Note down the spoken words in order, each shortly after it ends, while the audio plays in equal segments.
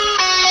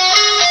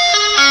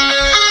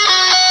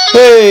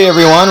Hey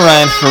everyone,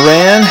 Ryan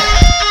Ferran,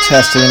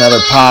 testing another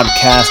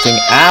podcasting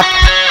app.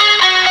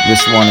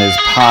 This one is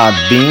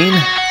Podbean,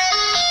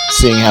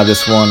 seeing how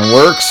this one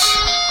works.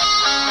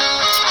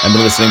 I've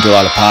been listening to a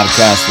lot of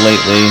podcasts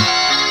lately,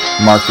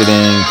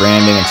 marketing,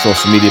 branding, and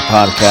social media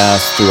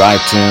podcasts through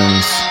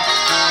iTunes.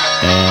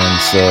 And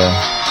so,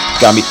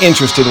 got me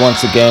interested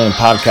once again in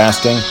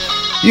podcasting.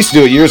 Used to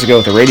do it years ago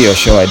with a radio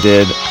show I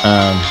did.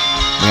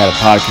 We had a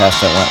podcast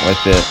that went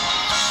with it.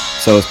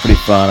 So it was pretty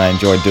fun. I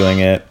enjoyed doing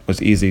it. It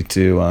was easy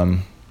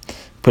to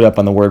put up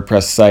on the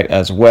WordPress site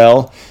as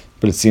well.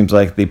 But it seems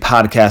like the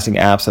podcasting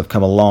apps have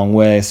come a long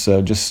way.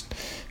 So just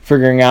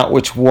figuring out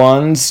which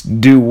ones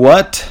do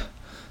what.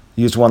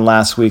 Used one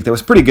last week that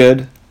was pretty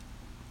good.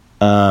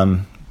 But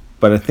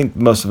I think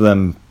most of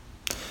them,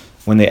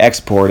 when they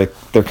export it,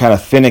 they're kind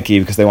of finicky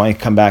because they want you to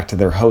come back to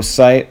their host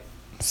site.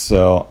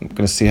 So I'm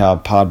going to see how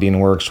Podbean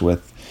works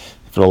with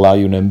if it'll allow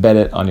you to embed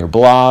it on your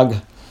blog.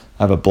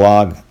 I have a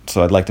blog,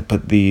 so I'd like to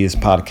put these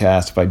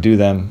podcasts, if I do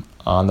them,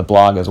 on the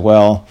blog as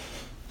well.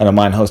 I don't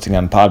mind hosting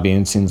on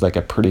Podbean. It seems like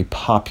a pretty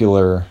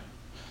popular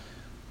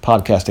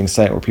podcasting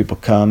site where people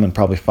come and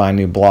probably find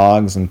new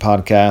blogs and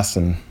podcasts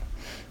and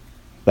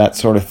that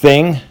sort of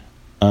thing.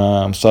 So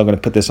I'm going to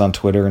put this on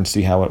Twitter and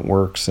see how it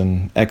works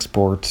and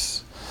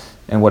exports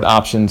and what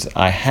options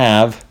I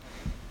have.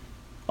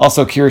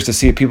 Also curious to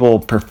see if people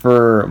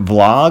prefer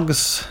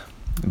vlogs,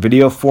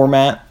 video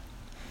format,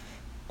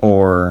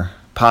 or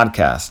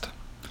podcast.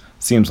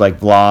 Seems like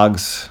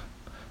vlogs,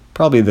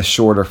 probably the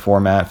shorter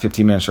format,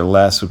 15 minutes or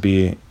less would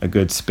be a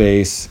good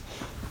space.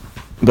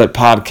 But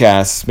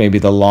podcasts, maybe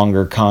the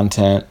longer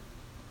content,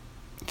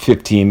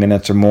 15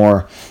 minutes or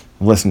more.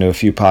 I've listened to a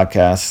few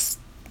podcasts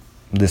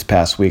this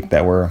past week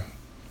that were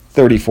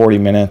 30, 40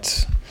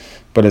 minutes.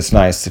 But it's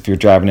nice if you're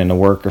driving into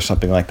work or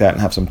something like that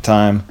and have some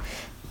time.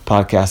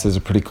 Podcast is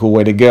a pretty cool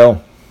way to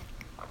go.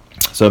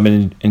 So I've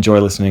been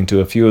enjoying listening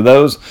to a few of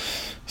those.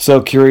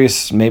 So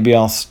curious, maybe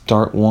I'll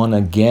start one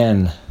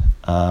again,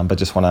 but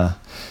just want to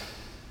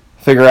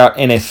figure out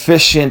an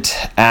efficient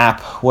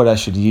app, what I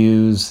should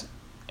use,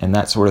 and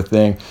that sort of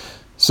thing.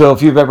 So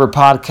if you've ever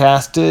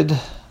podcasted,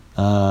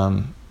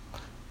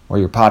 or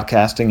you're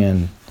podcasting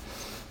and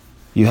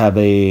you have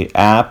a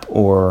app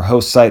or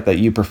host site that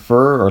you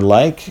prefer or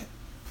like,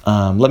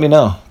 let me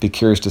know. Be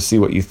curious to see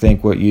what you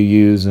think, what you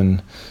use,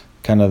 and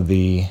kind of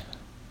the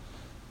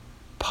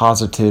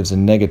positives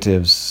and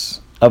negatives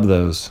of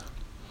those.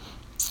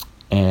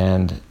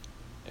 And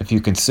if you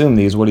consume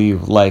these, what do you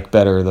like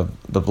better, the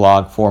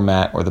vlog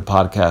format or the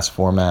podcast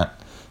format?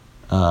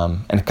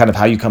 And kind of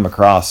how you come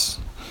across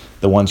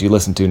the ones you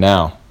listen to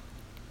now.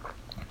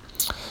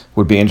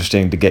 Would be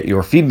interesting to get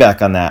your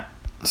feedback on that.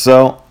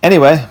 So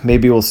anyway,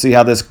 maybe we'll see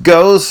how this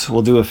goes.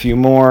 We'll do a few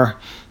more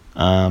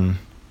and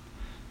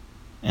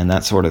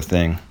that sort of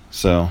thing.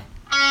 So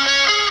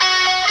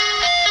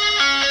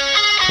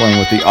playing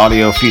with the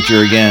audio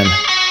feature again.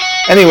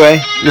 Anyway,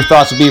 your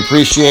thoughts would be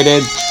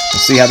appreciated. We'll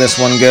see how this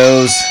one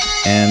goes,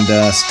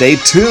 and stay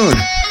tuned.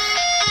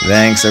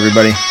 Thanks,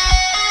 everybody.